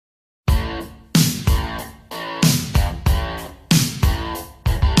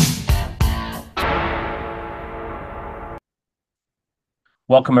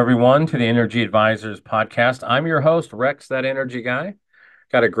Welcome, everyone, to the Energy Advisors podcast. I'm your host, Rex, that energy guy.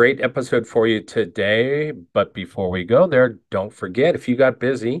 Got a great episode for you today. But before we go there, don't forget if you got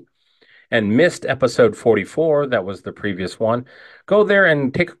busy and missed episode 44, that was the previous one, go there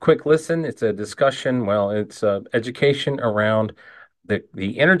and take a quick listen. It's a discussion, it's education around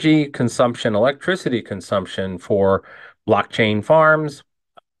the energy consumption, electricity consumption for blockchain farms,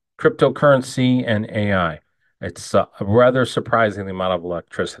 cryptocurrency, and AI. It's a rather surprising the amount of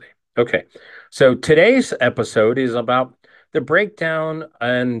electricity. Okay, so today's episode is about the breakdown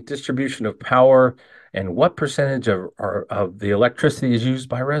and distribution of power and what percentage of the electricity is used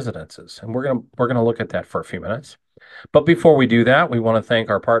by residences. And we're gonna look at that for a few minutes. But before we do that, we want to thank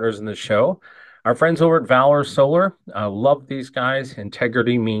our partners in the show, our friends over at Valor Solar. I love these guys.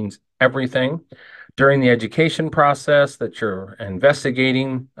 Integrity means everything. During the education process that you're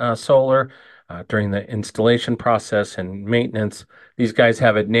investigating solar, during the installation process and maintenance, these guys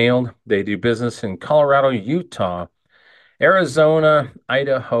have it nailed. They do business in Colorado, Utah, Arizona,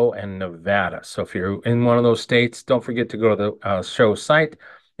 Idaho, and Nevada. So if you're in one of those states, don't forget to go to the show site,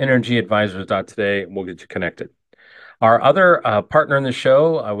 energyadvisors.today. We'll get you connected. Our other partner in the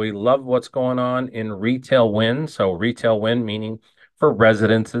show, we love what's going on in retail wind. So retail wind meaning for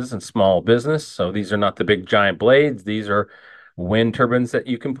residences and small business. So these are not the big giant blades. These are wind turbines that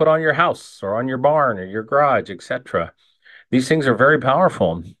you can put on your house or on your barn or your garage, etc. These things are very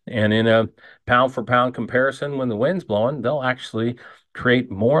powerful. And in a pound for pound comparison, when the wind's blowing, they'll actually create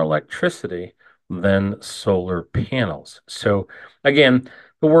more electricity than solar panels. So again,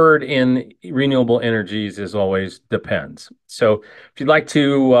 the word in renewable energies is always depends. So if you'd like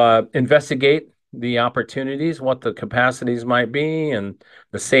to investigate the opportunities, what the capacities might be, and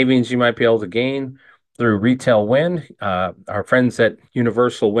the savings you might be able to gain through retail wind, our friends at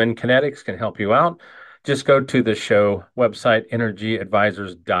Universal Wind Kinetics can help you out. Just go to the show website,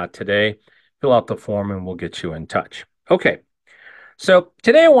 energyadvisors.today, fill out the form, and we'll get you in touch. Okay. So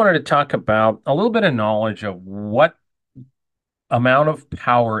today I wanted to talk about a little bit of knowledge of what amount of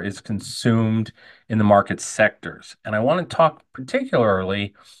power is consumed in the market sectors. And I want to talk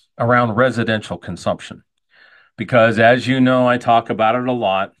particularly around residential consumption, because as you know, I talk about it a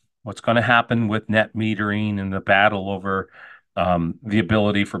lot. What's going to happen with net metering and the battle over the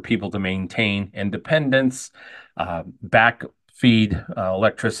ability for people to maintain independence, back feed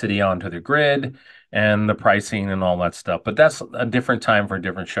electricity onto the grid, and the pricing and all that stuff. But that's a different time for a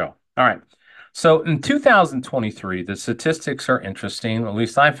different show. All right. So in 2023, the statistics are interesting, at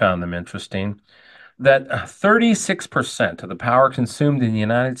least I found them interesting, that 36% of the power consumed in the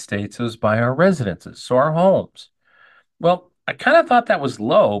United States was by our residences, so our homes. Well, I kind of thought that was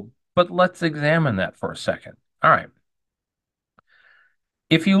low, but let's examine that for a second. All right.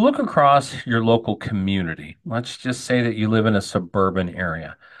 If you look across your local community, let's just say that you live in a suburban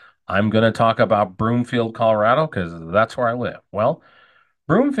area. I'm going to talk about Broomfield, Colorado, because that's where I live. Well,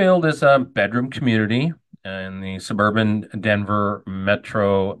 Broomfield is a bedroom community in the suburban Denver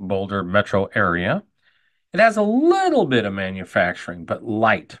metro, Boulder metro area. It has a little bit of manufacturing, but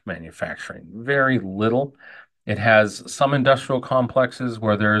light manufacturing, very little. It has some industrial complexes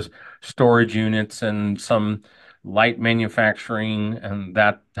where there's storage units and some light manufacturing and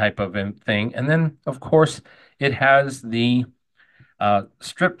that type of thing. And then, of course, it has the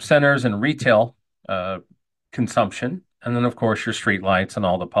strip centers and retail consumption. And then, of course, your street lights and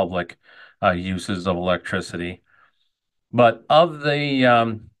all the public uses of electricity. But of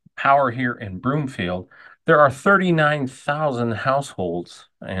the power here in Broomfield, there are 39,000 households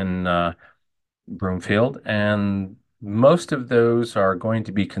in Broomfield, and most of those are going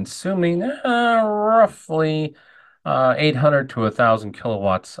to be consuming roughly 800 to 1,000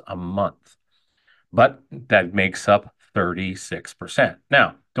 kilowatts a month. But that makes up 36%.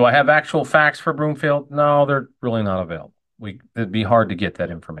 Now, do I have actual facts for Broomfield? No, they're really not available. It'd be hard to get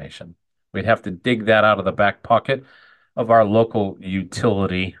that information. We'd have to dig that out of the back pocket of our local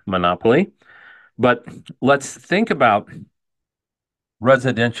utility monopoly. But let's think about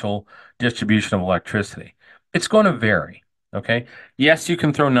residential distribution of electricity. It's going to vary. Okay. Yes, you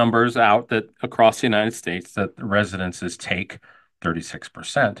can throw numbers out that across the United States that the residences take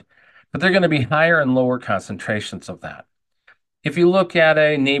 36%, but they're going to be higher and lower concentrations of that. If you look at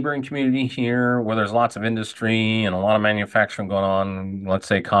a neighboring community here where there's lots of industry and a lot of manufacturing going on, let's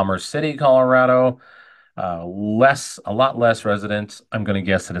say Commerce City, Colorado, a lot less residents, I'm going to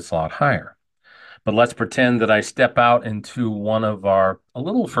guess that it's a lot higher. But let's pretend that I step out into one of our a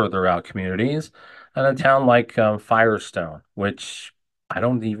little further out communities in a town like Firestone, which I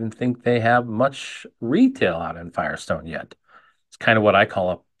don't even think they have much retail out in Firestone yet. It's kind of what I call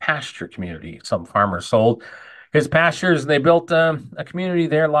a pasture community. Some farmers sold his pastures. They built a community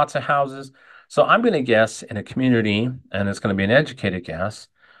there, lots of houses. So I'm going to guess in a community, and it's going to be an educated guess,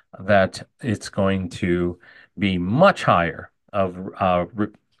 that it's going to be much higher of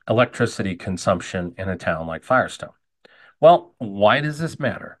electricity consumption in a town like Firestone. Well, why does this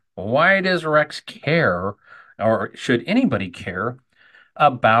matter? Why does Rex care, or should anybody care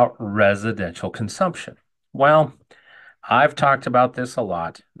about residential consumption? Well, I've talked about this a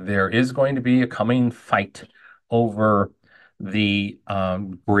lot. There is going to be a coming fight over the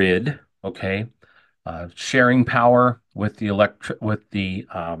grid, okay? Sharing power with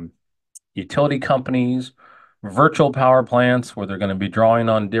the utility companies, virtual power plants where they're going to be drawing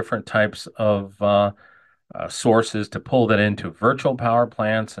on different types of sources to pull that into virtual power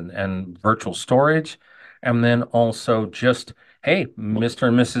plants and virtual storage. And then also just, hey, Mr.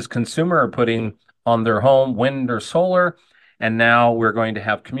 and Mrs. Consumer are putting on their home wind or solar. And now we're going to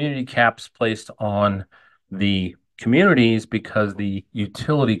have community caps placed on the communities because the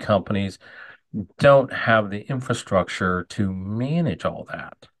utility companies don't have the infrastructure to manage all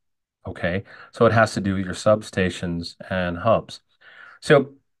that. Okay. So it has to do with your substations and hubs.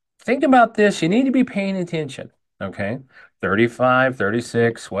 So think about this. You need to be paying attention. Okay. 35,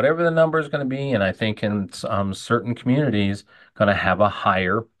 36, whatever the number is going to be. And I think in certain communities, going to have a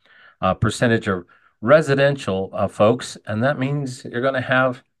higher percentage of residential folks. And that means you're going to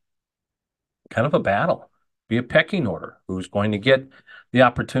have kind of a battle, be a pecking order. Who's going to get the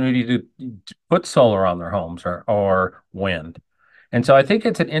opportunity to put solar on their homes or wind? And so I think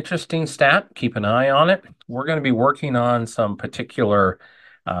it's an interesting stat. Keep an eye on it. We're going to be working on some particular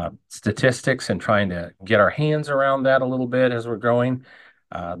statistics and trying to get our hands around that a little bit as we're growing.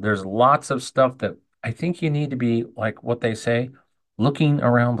 There's lots of stuff that I think you need to be, like what they say, looking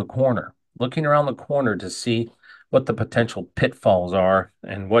around the corner to see what the potential pitfalls are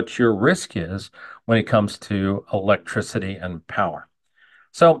and what your risk is when it comes to electricity and power.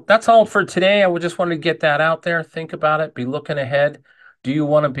 So that's all for today. I would just want to get that out there. Think about it. Be looking ahead. Do you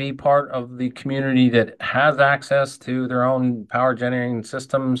want to be part of the community that has access to their own power generating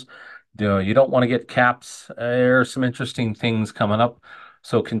systems? Do you don't want to get caps? There are some interesting things coming up.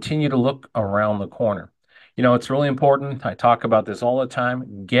 So continue to look around the corner. You know, it's really important. I talk about this all the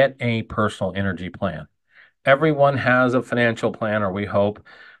time. Get a personal energy plan. Everyone has a financial plan, or we hope.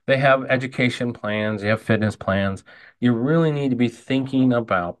 They have education plans, they have fitness plans. You really need to be thinking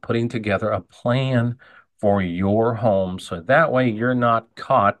about putting together a plan for your home so that way you're not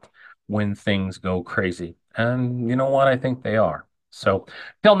caught when things go crazy. And you know what? I think they are. So,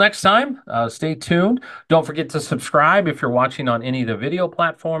 till next time, stay tuned. Don't forget to subscribe if you're watching on any of the video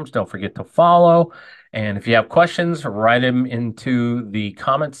platforms. Don't forget to follow. And if you have questions, write them into the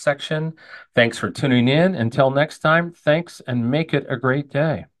comments section. Thanks for tuning in. Until next time, thanks and make it a great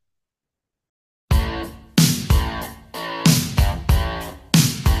day.